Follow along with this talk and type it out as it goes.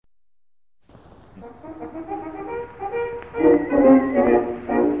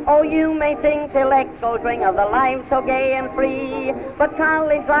you may sing till echoes ring of the life so gay and free. But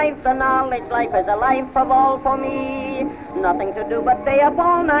college life, the knowledge life, is a life of all for me. Nothing to do but stay up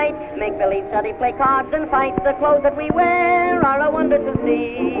all night, make believe, study, play cards, and fight. The clothes that we wear are a wonder to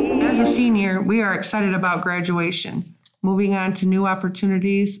see. As a senior, we are excited about graduation, moving on to new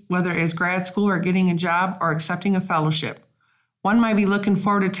opportunities, whether it's grad school or getting a job or accepting a fellowship. One might be looking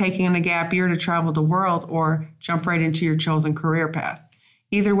forward to taking a gap year to travel the world or jump right into your chosen career path.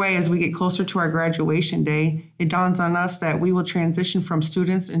 Either way, as we get closer to our graduation day, it dawns on us that we will transition from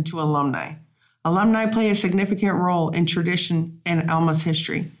students into alumni. Alumni play a significant role in tradition and Alma's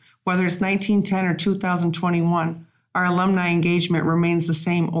history. Whether it's 1910 or 2021, our alumni engagement remains the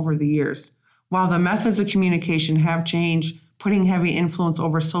same over the years. While the methods of communication have changed, putting heavy influence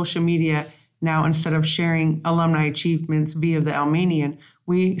over social media now, instead of sharing alumni achievements via the Alumnian,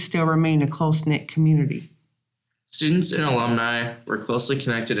 we still remain a close-knit community. Students and alumni were closely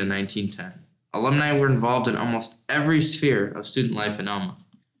connected in 1910. Alumni were involved in almost every sphere of student life in Alma.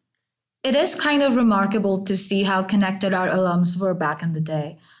 It is kind of remarkable to see how connected our alums were back in the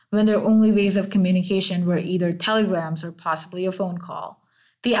day, when their only ways of communication were either telegrams or possibly a phone call.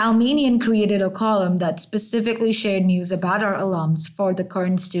 The Alumnian created a column that specifically shared news about our alums for the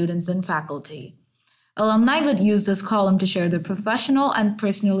current students and faculty. Alumni would use this column to share their professional and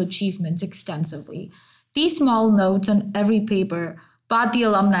personal achievements extensively. These small notes on every paper brought the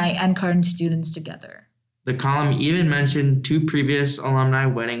alumni and current students together. The column even mentioned 2 previous alumni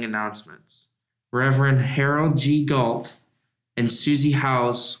wedding announcements. Reverend Harold G. Galt and Susie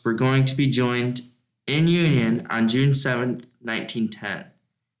Howes were going to be joined in union on June 7, 1910.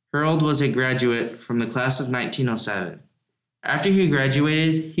 Harold was a graduate from the class of 1907. After he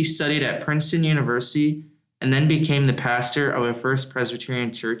graduated, he studied at Princeton University and then became the pastor of a First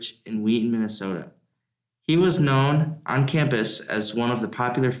Presbyterian Church in Wheaton, Minnesota. He was known on campus as one of the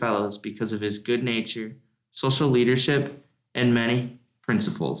popular fellows because of his good nature, social leadership, and many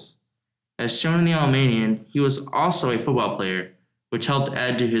principles. As shown in the Alumnian, he was also a football player, which helped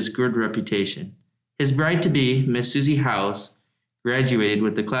add to his good reputation. His bride-to-be, Miss Susie Howes, graduated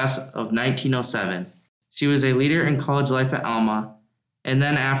with the class of 1907. She was a leader in college life at Alma, and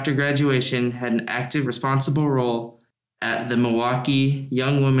then after graduation had an active, responsible role at the Milwaukee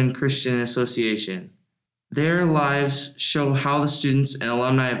Young Women Christian Association. Their lives show how the students and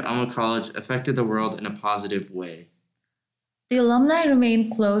alumni of Alma College affected the world in a positive way. The alumni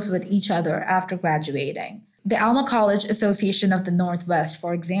remained close with each other after graduating. The Alma College Association of the Northwest,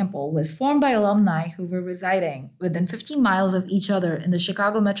 for example, was formed by alumni who were residing within 15 miles of each other in the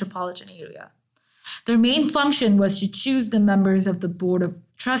Chicago metropolitan area. Their main function was to choose the members of the Board of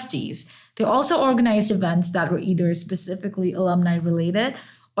Trustees. They also organized events that were either specifically alumni-related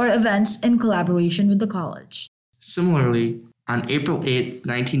or events in collaboration with the college. Similarly, on April 8,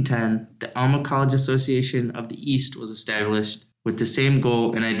 1910, the Alma College Association of the East was established with the same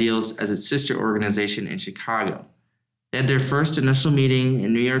goal and ideals as its sister organization in Chicago. They had their first initial meeting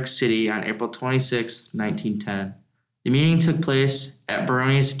in New York City on April 26, 1910. The meeting took place at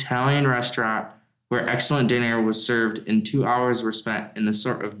Baroni's Italian restaurant, where excellent dinner was served and 2 hours were spent in the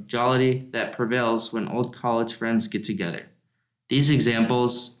sort of jollity that prevails when old college friends get together. These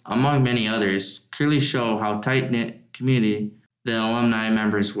examples, among many others, clearly show how tight-knit community the alumni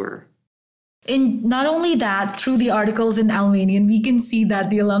members were. And not only that, through the articles in Alumnian, we can see that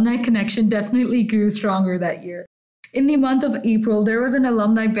the alumni connection definitely grew stronger that year. In the month of April, there was an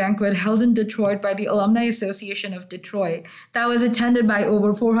alumni banquet held in Detroit by the Alumni Association of Detroit that was attended by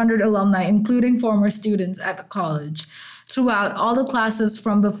over 400 alumni, including former students at the college, throughout all the classes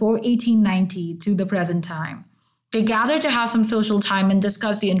from before 1890 to the present time. They gathered to have some social time and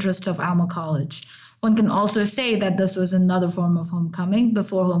discuss the interests of Alma College. One can also say that this was another form of homecoming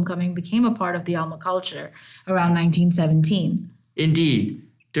before homecoming became a part of the Alma culture around 1917. Indeed,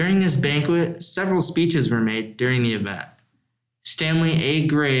 during this banquet, several speeches were made during the event. Stanley A.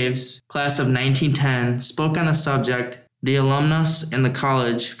 Graves, class of 1910, spoke on the subject, the alumnus and the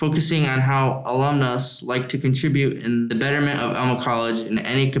college, focusing on how alumnus like to contribute in the betterment of Alma College in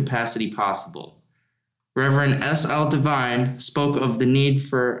any capacity possible. Reverend S.L. Devine spoke of the need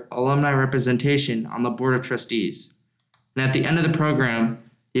for alumni representation on the Board of Trustees. And at the end of the program,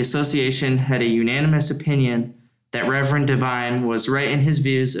 the association had a unanimous opinion that Reverend Devine was right in his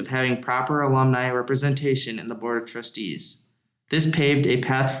views of having proper alumni representation in the Board of Trustees. This paved a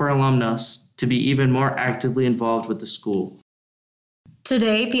path for alumnus to be even more actively involved with the school.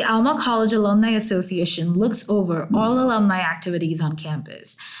 Today, the Alma College Alumni Association looks over all alumni activities on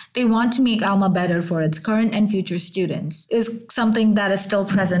campus. They want to make Alma better for its current and future students, is something that is still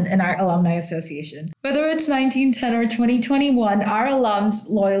present in our Alumni Association. Whether it's 1910 or 2021, our alums'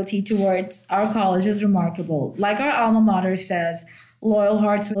 loyalty towards our college is remarkable. Like our alma mater says, loyal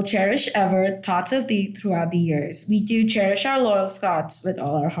hearts will cherish ever thoughts of thee throughout the years. We do cherish our loyal Scots with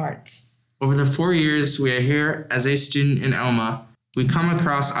all our hearts. Over the 4 years we are here as a student in Alma, we come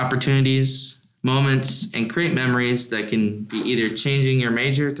across opportunities, moments, and create memories that can be either changing your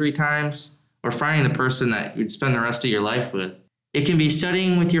major 3 times or finding the person that you'd spend the rest of your life with. It can be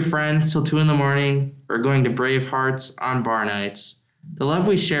studying with your friends till 2 a.m. or going to Brave Hearts on bar nights. The love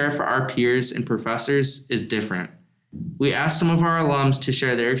we share for our peers and professors is different. We asked some of our alums to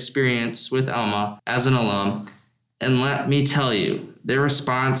share their experience with Alma as an alum, and let me tell you, their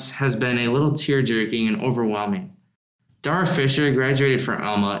response has been a little tear-jerking and overwhelming. Dara Fisher graduated from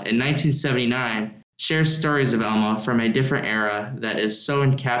Alma in 1979, shares stories of Alma from a different era that is so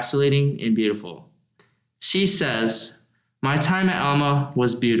encapsulating and beautiful. She says, "My time at Alma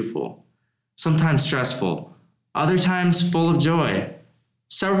was beautiful, sometimes stressful, other times full of joy.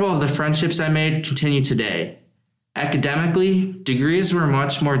 Several of the friendships I made continue today. Academically, degrees were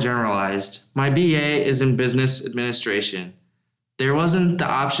much more generalized. My BA is in business administration. There wasn't the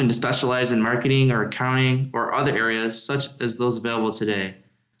option to specialize in marketing or accounting or other areas such as those available today.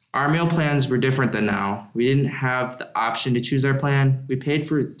 Our meal plans were different than now. We didn't have the option to choose our plan. We paid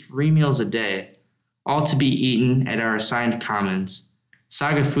for 3 meals a day, all to be eaten at our assigned commons.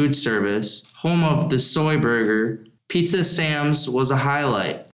 Saga Food Service, home of the soy burger, Pizza Sam's was a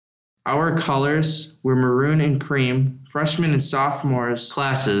highlight. Our colors were maroon and cream. Freshmen and sophomores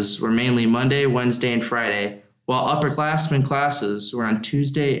classes were mainly Monday, Wednesday, and Friday, while upperclassmen classes were on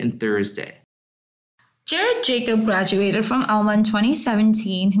Tuesday and Thursday." Jared Jacob graduated from Alma in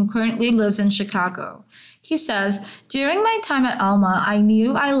 2017, who currently lives in Chicago. He says, "During my time at Alma, I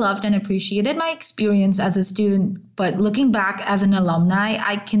knew I loved and appreciated my experience as a student, but looking back as an alumni,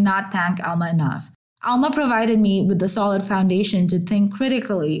 I cannot thank Alma enough. Alma provided me with a solid foundation to think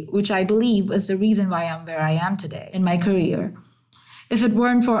critically, which I believe is the reason why I'm where I am today in my career. If it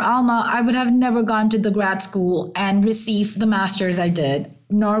weren't for Alma, I would have never gone to the grad school and received the master's I did,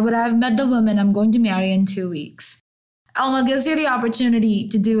 nor would I have met the woman I'm going to marry in 2 weeks. Alma gives you the opportunity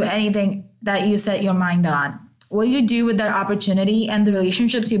to do anything that you set your mind on. What you do with that opportunity and the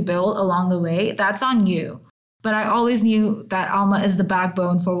relationships you build along the way, that's on you. But I always knew that Alma is the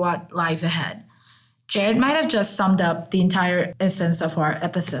backbone for what lies ahead." Jared might have just summed up the entire essence of our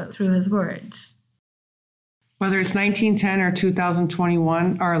episode through his words. Whether it's 1910 or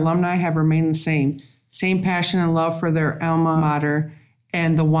 2021, our alumni have remained the same passion and love for their alma mater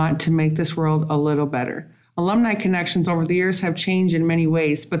and the want to make this world a little better. Alumni connections over the years have changed in many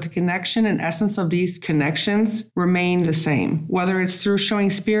ways, but the connection and essence of these connections remain the same. Whether it's through showing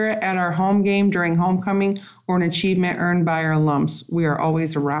spirit at our home game during homecoming or an achievement earned by our alums, we are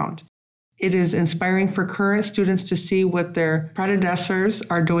always around. It is inspiring for current students to see what their predecessors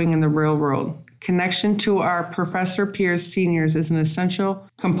are doing in the real world. Connection to our professor peers, seniors, is an essential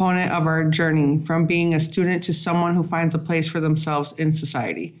component of our journey from being a student to someone who finds a place for themselves in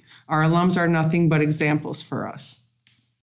society. Our alums are nothing but examples for us.